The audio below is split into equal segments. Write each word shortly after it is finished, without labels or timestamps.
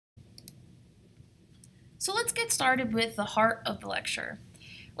So let's get started with the heart of the lecture.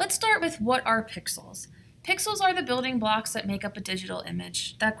 Let's start with what are pixels. Pixels are the building blocks that make up a digital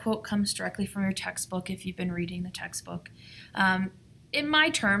image. That quote comes directly from your textbook if you've been reading the textbook. In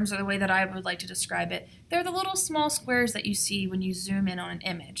my terms, or the way that I would like to describe it, they're the little small squares that you see when you zoom in on an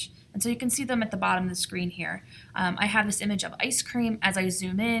image. And so you can see them at the bottom of the screen here. I have this image of ice cream. As I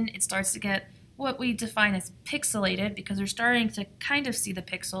zoom in, it starts to get what we define as pixelated because we're starting to kind of see the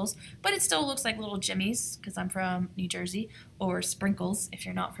pixels, but it still looks like little jimmies, because I'm from New Jersey, or sprinkles if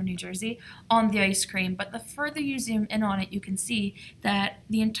you're not from New Jersey, on the ice cream. But the further you zoom in on it, you can see that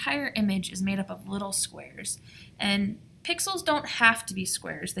the entire image is made up of little squares. And pixels don't have to be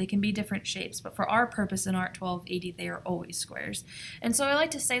squares. They can be different shapes, but for our purpose in ART 1280, they are always squares. And so I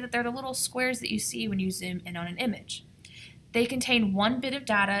like to say that they're the little squares that you see when you zoom in on an image. They contain one bit of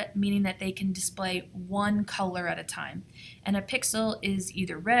data, meaning that they can display one color at a time. And a pixel is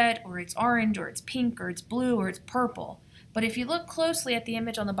either red, or it's orange, or it's pink, or it's blue, or it's purple. But if you look closely at the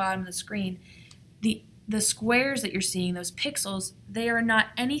image on the bottom of the screen, the squares that you're seeing, those pixels, they are not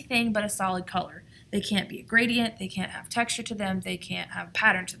anything but a solid color. They can't be a gradient, they can't have texture to them, they can't have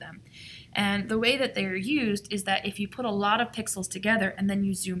pattern to them. And the way that they're used is that if you put a lot of pixels together and then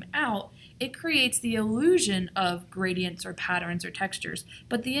you zoom out, it creates the illusion of gradients or patterns or textures,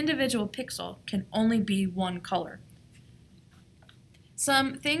 but the individual pixel can only be one color.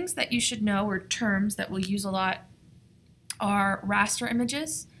 Some things that you should know, or terms that we'll use a lot, are raster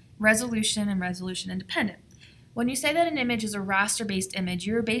images, resolution, and resolution independent. When you say that an image is a raster-based image,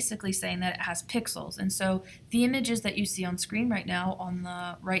 you're basically saying that it has pixels. And so the images that you see on screen right now on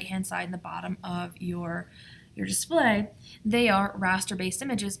the right-hand side and the bottom of your display, they are raster-based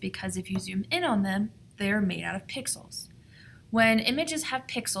images because if you zoom in on them, they're made out of pixels. When images have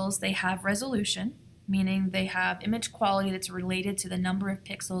pixels, they have resolution, meaning they have image quality that's related to the number of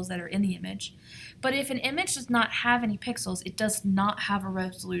pixels that are in the image. But if an image does not have any pixels, it does not have a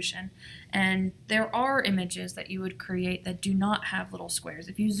resolution. And there are images that you would create that do not have little squares.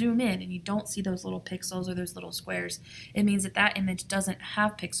 If you zoom in and you don't see those little pixels or those little squares, it means that that image doesn't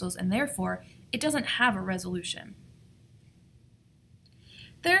have pixels, and therefore it doesn't have a resolution.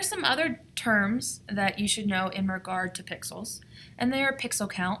 There are some other terms that you should know in regard to pixels, and they are pixel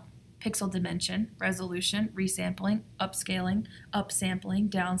count, pixel dimension, resolution, resampling, upscaling, upsampling,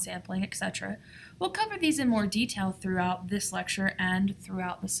 downsampling, etc. We'll cover these in more detail throughout this lecture and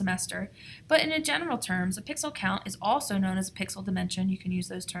throughout the semester, but in general terms, a pixel count is also known as a pixel dimension. You can use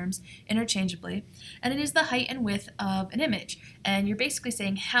those terms interchangeably, and it is the height and width of an image, and you're basically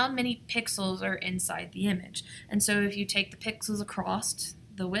saying how many pixels are inside the image. And so if you take the pixels across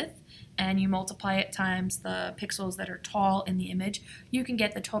the width, and you multiply it times the pixels that are tall in the image, you can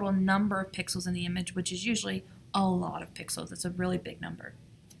get the total number of pixels in the image, which is usually a lot of pixels. It's a really big number.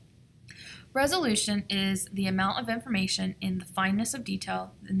 Resolution is the amount of information in the fineness of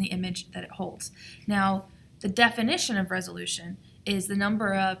detail in the image that it holds. Now, the definition of resolution is the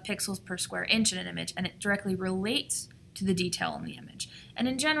number of pixels per square inch in an image, and it directly relates to the detail in the image. And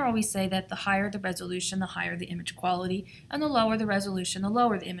in general, we say that the higher the resolution, the higher the image quality, and the lower the resolution, the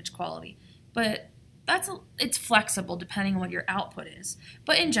lower the image quality. But it's flexible depending on what your output is.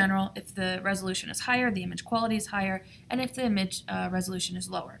 But in general, if the resolution is higher, the image quality is higher, and if the image resolution is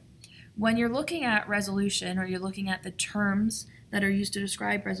lower. When you're looking at resolution, or you're looking at the terms that are used to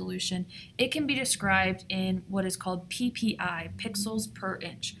describe resolution, it can be described in what is called PPI, pixels per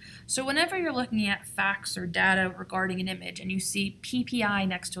inch. So whenever you're looking at facts or data regarding an image and you see PPI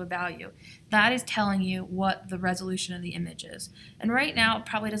next to a value, that is telling you what the resolution of the image is. And right now, it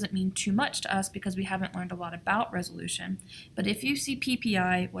probably doesn't mean too much to us because we haven't learned a lot about resolution. But if you see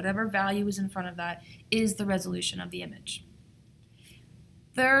PPI, whatever value is in front of that is the resolution of the image.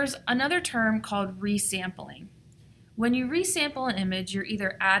 There's another term called resampling. When you resample an image, you're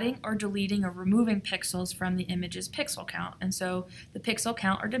either adding or deleting or removing pixels from the image's pixel count. And so the pixel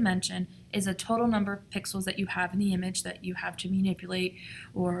count or dimension is a total number of pixels that you have in the image that you have to manipulate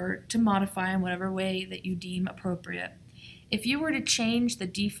or to modify in whatever way that you deem appropriate. If you were to change the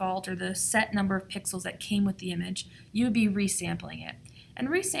default or the set number of pixels that came with the image, you would be resampling it. And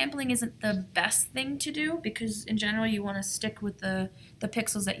resampling isn't the best thing to do because in general you want to stick with the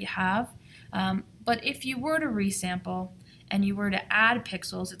pixels that you have. But if you were to resample and you were to add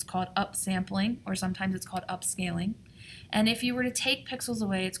pixels, it's called upsampling, or sometimes it's called upscaling. And if you were to take pixels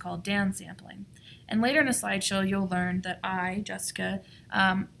away, it's called downsampling. And later in the slideshow, you'll learn that I, Jessica,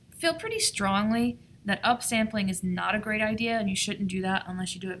 feel pretty strongly that upsampling is not a great idea, and you shouldn't do that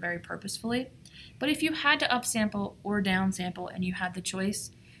unless you do it very purposefully. But if you had to upsample or downsample and you had the choice,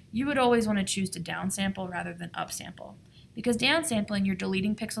 you would always want to choose to downsample rather than upsample. Because downsampling, you're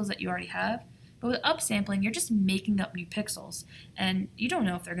deleting pixels that you already have, But with upsampling, you're just making up new pixels, and you don't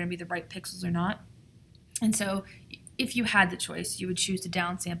know if they're going to be the right pixels or not. And so if you had the choice, you would choose to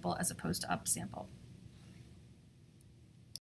downsample as opposed to upsample.